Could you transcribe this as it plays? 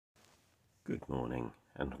Good morning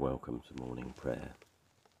and welcome to morning prayer.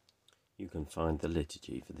 You can find the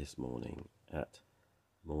liturgy for this morning at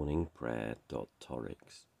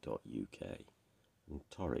morningprayer.torrix.uk, and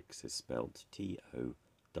Torrix is spelled Torrrix.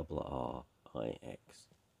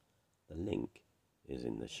 The link is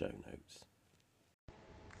in the show notes.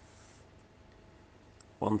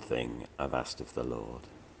 One thing I've asked of the Lord,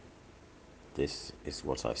 this is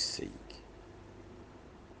what I seek,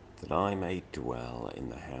 that I may dwell in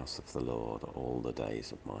the house of the Lord all the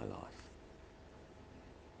days of my life,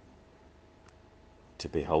 to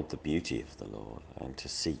behold the beauty of the Lord and to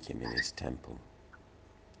seek him in his temple.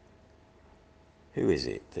 Who is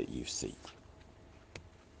it that you seek?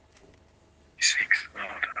 Seeks the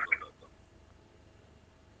Lord.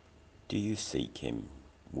 Do you seek him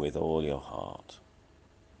with all your heart?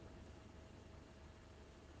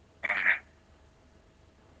 Amen.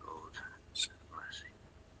 Lord, send mercy.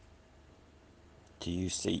 Do you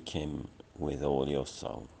seek him with all your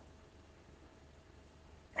soul?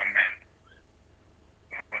 Amen.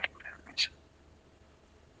 Lord, answer.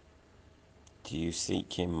 Do you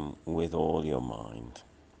seek him with all your mind?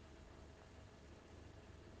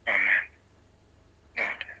 Amen.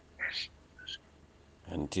 Lord, mercy.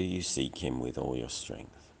 And do you seek him with all your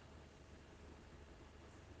strength?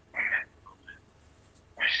 Amen.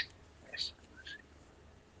 Mercy. Mercy.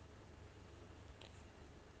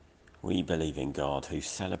 We believe in God who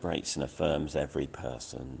celebrates and affirms every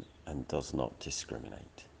person and does not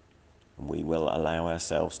discriminate. And we will allow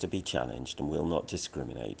ourselves to be challenged and will not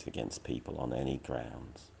discriminate against people on any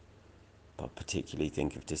grounds, but particularly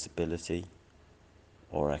think of disability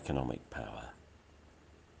or economic power,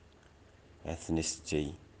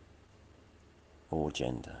 ethnicity or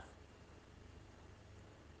gender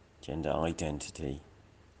identity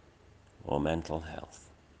or mental health,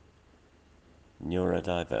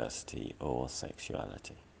 neurodiversity or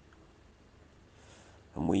sexuality.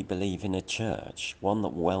 And we believe in a church, one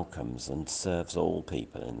that welcomes and serves all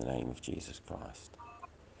people in the name of Jesus Christ,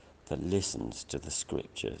 that listens to the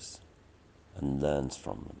scriptures and learns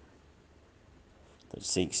from them, that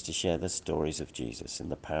seeks to share the stories of Jesus in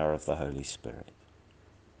the power of the Holy Spirit,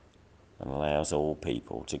 and allows all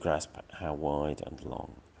people to grasp how wide and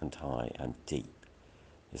long and high and deep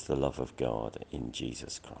is the love of God in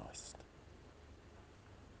Jesus Christ.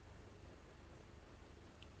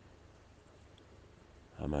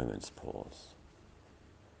 A moment's pause.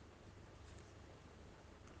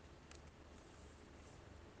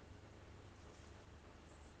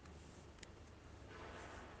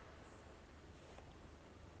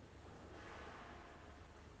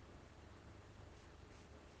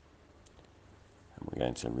 And we're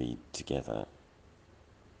going to read together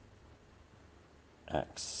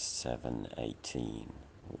Acts 7:18,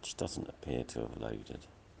 which doesn't appear to have loaded,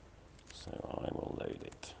 so I will load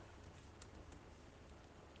it.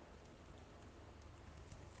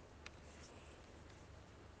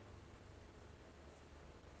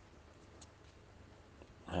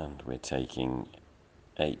 And we're taking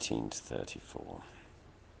 18 to 34.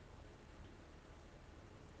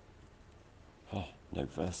 Oh, no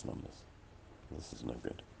verse numbers. This is no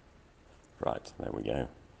good. Right, there we go.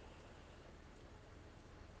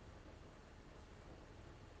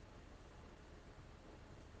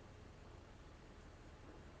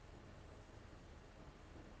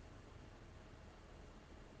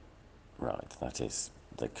 Right, that is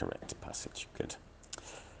the correct passage. Good.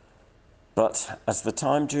 But as the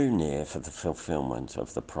time drew near for the fulfillment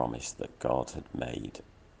of the promise that God had made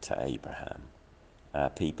to Abraham, our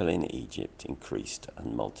people in Egypt increased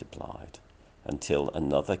and multiplied until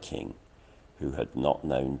another king, who had not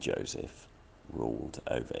known Joseph, ruled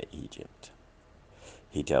over Egypt.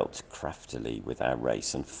 He dealt craftily with our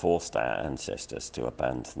race and forced our ancestors to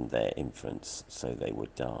abandon their infants so they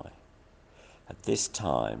would die. At this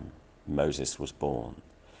time, Moses was born,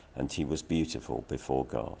 and he was beautiful before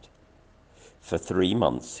God. For 3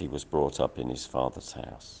 months he was brought up in his father's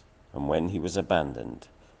house, and when he was abandoned,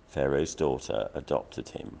 Pharaoh's daughter adopted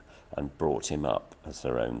him and brought him up as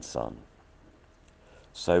her own son.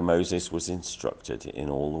 So Moses was instructed in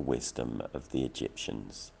all the wisdom of the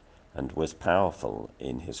Egyptians, and was powerful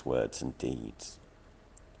in his words and deeds.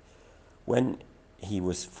 When he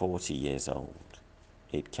was 40 years old,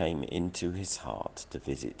 it came into his heart to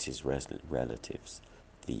visit his relatives,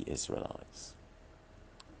 the Israelites.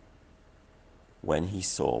 When he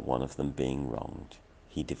saw one of them being wronged,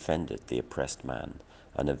 he defended the oppressed man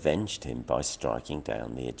and avenged him by striking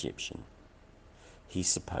down the Egyptian. He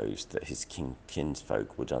supposed that his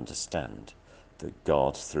kinsfolk would understand that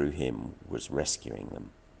God through him was rescuing them,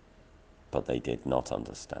 but they did not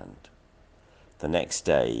understand. The next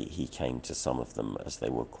day he came to some of them as they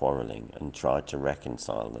were quarreling and tried to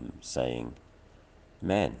reconcile them, saying,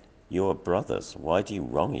 "Men, you are brothers. Why do you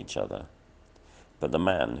wrong each other?" But the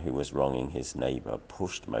man who was wronging his neighbor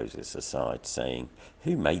pushed Moses aside, saying,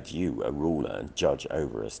 "Who made you a ruler and judge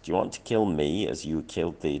over us? Do you want to kill me as you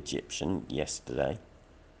killed the Egyptian yesterday?"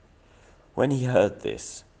 When he heard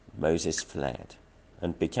this, Moses fled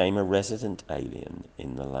and became a resident alien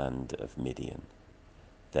in the land of Midian.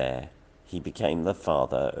 There he became the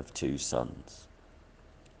father of 2 sons.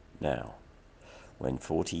 Now, when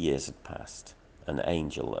 40 years had passed, an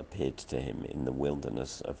angel appeared to him in the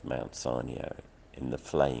wilderness of Mount Sinai in the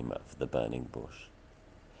flame of the burning bush.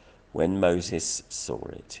 When Moses saw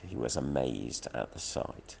it, he was amazed at the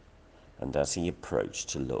sight, and as he approached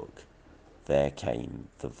to look, there came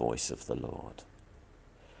the voice of the Lord.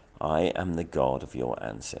 "I am the God of your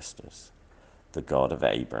ancestors, the God of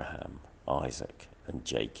Abraham, Isaac, and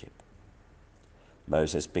Jacob."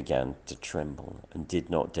 Moses began to tremble and did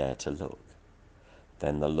not dare to look.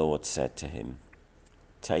 Then the Lord said to him,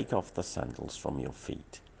 "Take off the sandals from your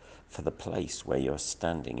feet, for the place where you are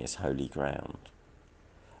standing is holy ground.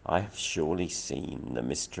 I have surely seen the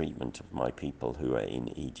mistreatment of my people who are in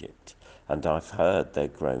Egypt, and I've heard their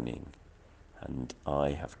groaning, and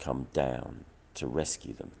I have come down to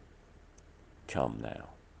rescue them. Come now,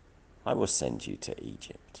 I will send you to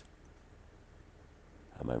Egypt."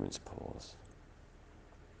 A moment's pause.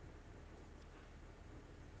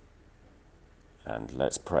 And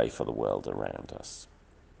let's pray for the world around us.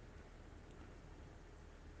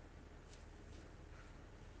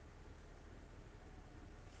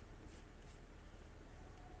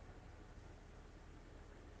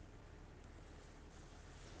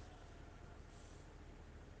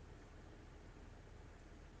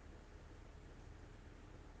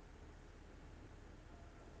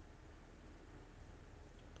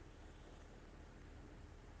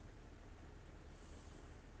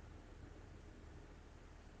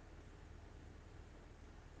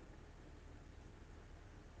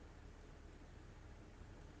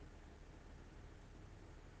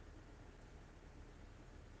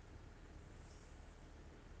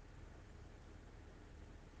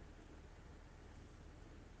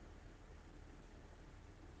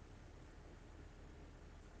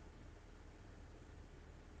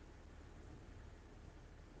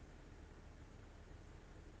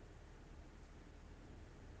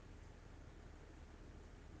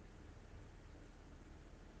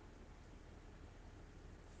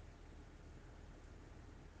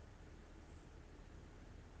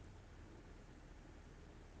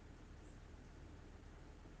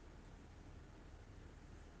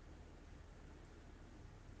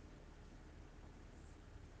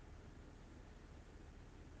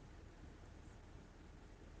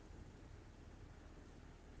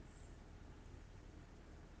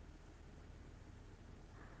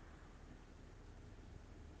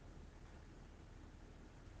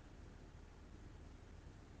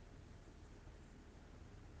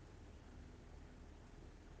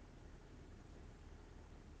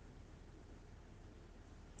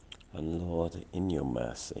 And Lord, in your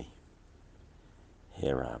mercy,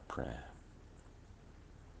 hear our prayer.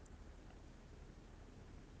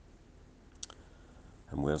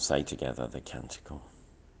 And we'll say together the canticle.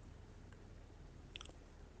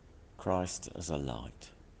 Christ as a light,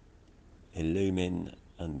 illumine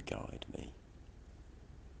and guide me.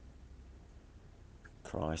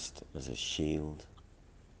 Christ as a shield,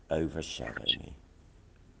 overshadow me.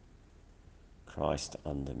 Christ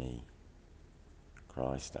under me,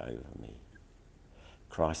 Christ over me.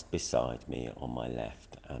 Christ beside me on my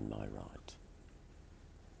left and my right.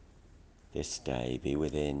 This day be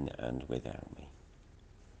within and without me,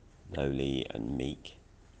 lowly and meek,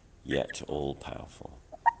 yet all-powerful.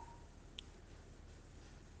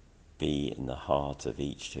 Be in the heart of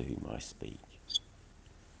each to whom I speak,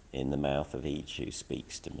 in the mouth of each who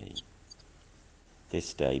speaks to me.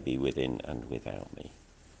 This day be within and without me,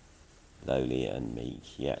 lowly and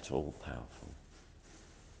meek, yet all-powerful.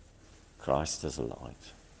 Christ as a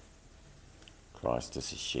light, Christ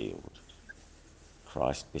as a shield,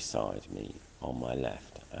 Christ beside me on my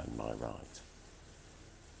left and my right.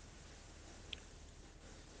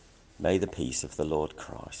 May the peace of the Lord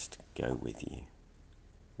Christ go with you,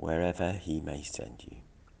 wherever he may send you.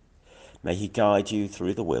 May he guide you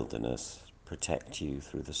through the wilderness, protect you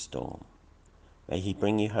through the storm. May he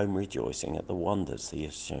bring you home rejoicing at the wonders he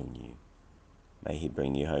has shown you. May he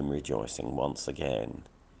bring you home rejoicing once again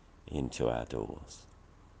into our doors.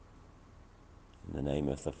 In the name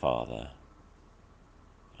of the Father,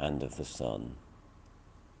 and of the Son,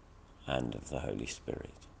 and of the Holy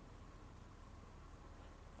Spirit.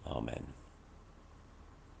 Amen.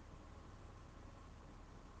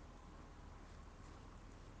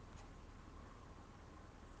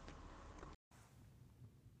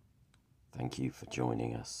 thank you for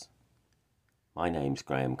joining us. My name's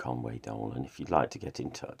Graham Conway Dole, and if you'd like to get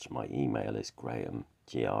in touch, my email is graham,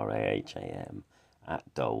 graham,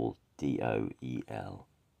 @dole, DOEL.org.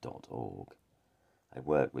 I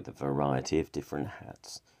work with a variety of different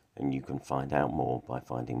hats, and you can find out more by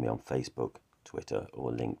finding me on Facebook, Twitter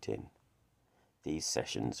or LinkedIn. These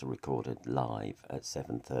sessions are recorded live at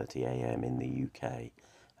 7:30 a.m. in the UK,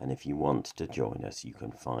 and if you want to join us, you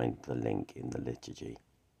can find the link in the liturgy.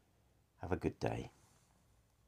 Have a good day.